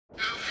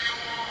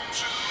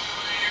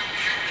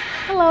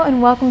Hello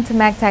and welcome to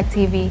Macktak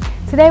TV.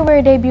 Today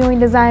we're debuting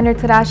designer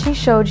Tadashi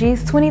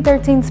Shoji's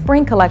 2013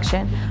 spring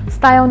collection,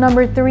 style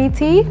number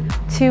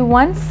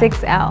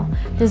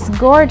 3T216L. This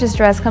gorgeous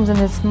dress comes in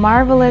this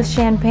marvelous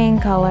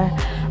champagne color.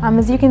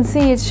 As you can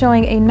see, it's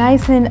showing a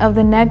nice hint of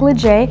the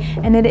negligee,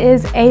 and it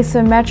is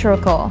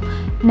asymmetrical.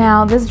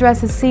 Now this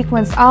dress is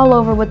sequenced all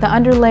over with the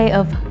underlay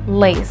of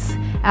lace.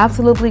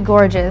 Absolutely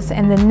gorgeous,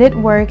 and the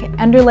knitwork,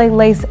 underlay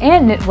lace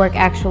and knitwork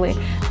actually.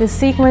 This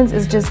sequence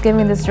is just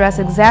giving this dress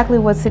exactly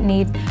what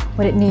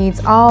it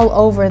needs all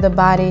over the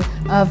body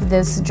of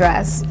this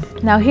dress.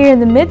 Now here in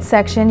the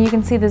midsection, you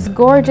can see this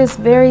gorgeous,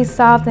 very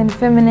soft and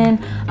feminine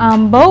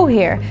bow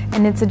here,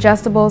 and it's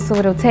adjustable so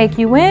it'll take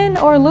you in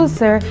or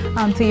looser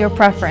to your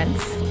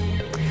preference.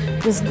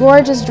 This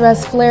gorgeous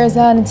dress flares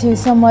out into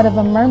somewhat of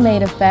a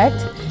mermaid effect.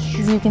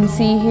 As you can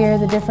see here,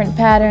 the different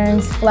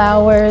patterns,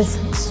 flowers,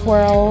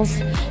 swirls.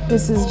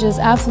 This is just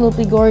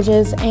absolutely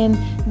gorgeous, and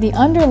the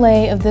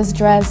underlay of this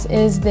dress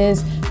is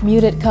this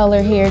muted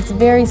color here. It's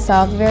very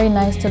soft, very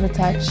nice to the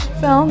touch.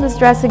 So this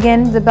dress,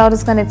 again, the belt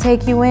is going to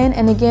take you in,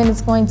 and again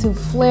it's going to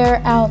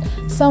flare out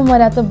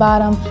somewhat at the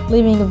bottom,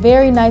 leaving a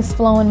very nice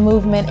flowing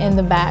movement in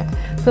the back.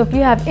 So if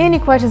you have any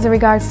questions in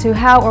regards to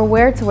how or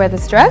where to wear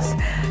this dress,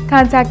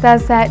 contact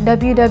us at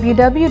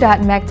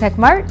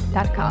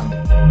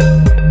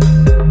www.macktakmart.com.